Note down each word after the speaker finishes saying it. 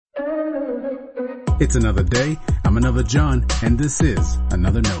It's another day. I'm another John, and this is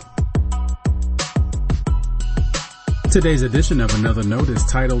Another Note. Today's edition of Another Note is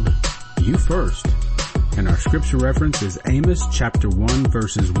titled, You First, and our scripture reference is Amos chapter 1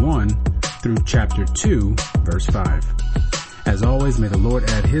 verses 1 through chapter 2 verse 5. As always, may the Lord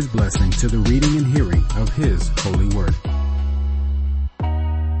add His blessing to the reading and hearing of His holy word.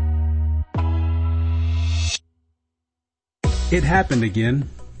 It happened again.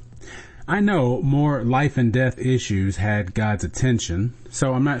 I know more life and death issues had God's attention,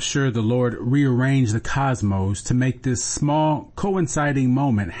 so I'm not sure the Lord rearranged the cosmos to make this small coinciding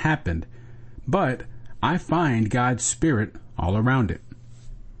moment happen, but I find God's Spirit all around it.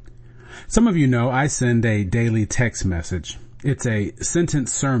 Some of you know I send a daily text message. It's a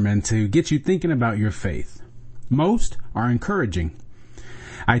sentence sermon to get you thinking about your faith. Most are encouraging.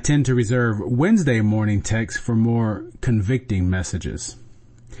 I tend to reserve Wednesday morning texts for more convicting messages.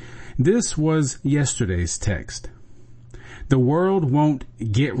 This was yesterday's text. The world won't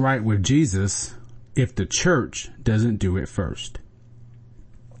get right with Jesus if the church doesn't do it first.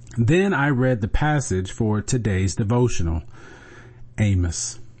 Then I read the passage for today's devotional,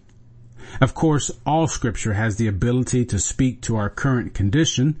 Amos. Of course, all scripture has the ability to speak to our current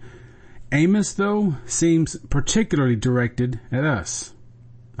condition. Amos, though, seems particularly directed at us.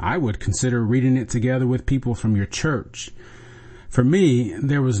 I would consider reading it together with people from your church. For me,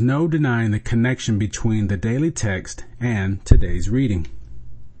 there was no denying the connection between the daily text and today's reading.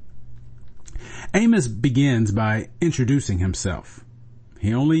 Amos begins by introducing himself.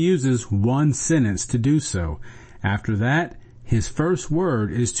 He only uses one sentence to do so. After that, his first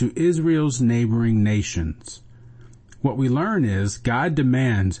word is to Israel's neighboring nations. What we learn is God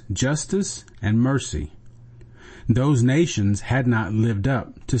demands justice and mercy. Those nations had not lived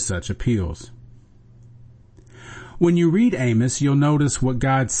up to such appeals. When you read Amos, you'll notice what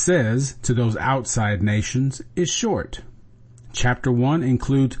God says to those outside nations is short. Chapter 1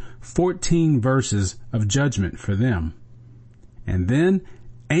 includes 14 verses of judgment for them. And then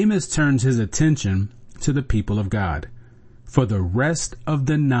Amos turns his attention to the people of God for the rest of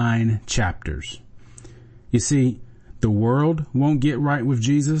the 9 chapters. You see, the world won't get right with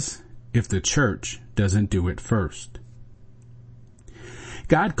Jesus if the church doesn't do it first.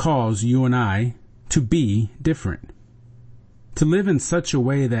 God calls you and I to be different, to live in such a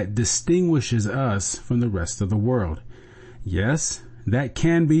way that distinguishes us from the rest of the world. Yes, that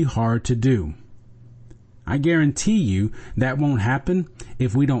can be hard to do. I guarantee you that won't happen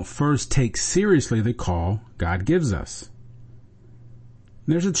if we don't first take seriously the call God gives us.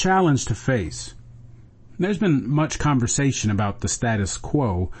 There's a challenge to face. There's been much conversation about the status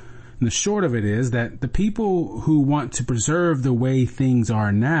quo. And the short of it is that the people who want to preserve the way things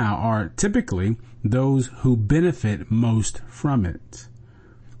are now are typically those who benefit most from it.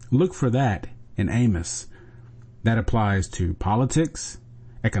 Look for that in Amos. That applies to politics,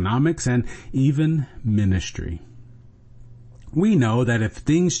 economics, and even ministry. We know that if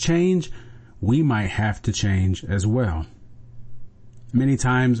things change, we might have to change as well. Many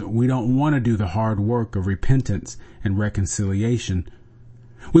times we don't want to do the hard work of repentance and reconciliation.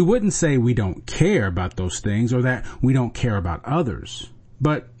 We wouldn't say we don't care about those things or that we don't care about others.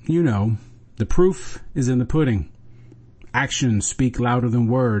 But, you know, the proof is in the pudding. Actions speak louder than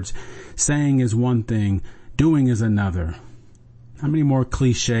words. Saying is one thing, doing is another. How many more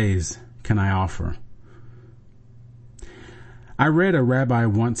clichés can I offer? I read a rabbi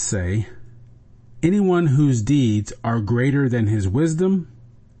once say, anyone whose deeds are greater than his wisdom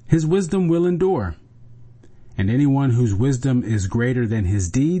will endure. And anyone whose wisdom is greater than his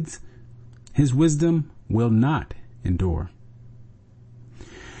deeds, his wisdom will not endure.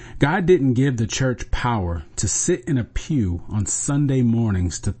 God didn't give the church power to sit in a pew on Sunday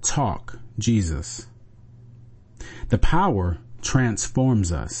mornings to talk Jesus. The power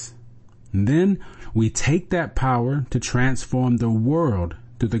transforms us. And then we take that power to transform the world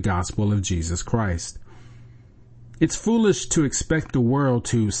through the gospel of Jesus Christ. It's foolish to expect the world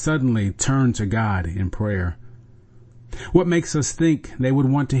to suddenly turn to God in prayer. What makes us think they would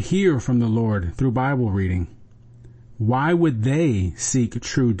want to hear from the Lord through Bible reading? Why would they seek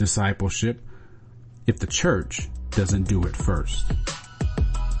true discipleship if the church doesn't do it first?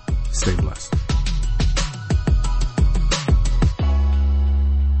 Stay blessed.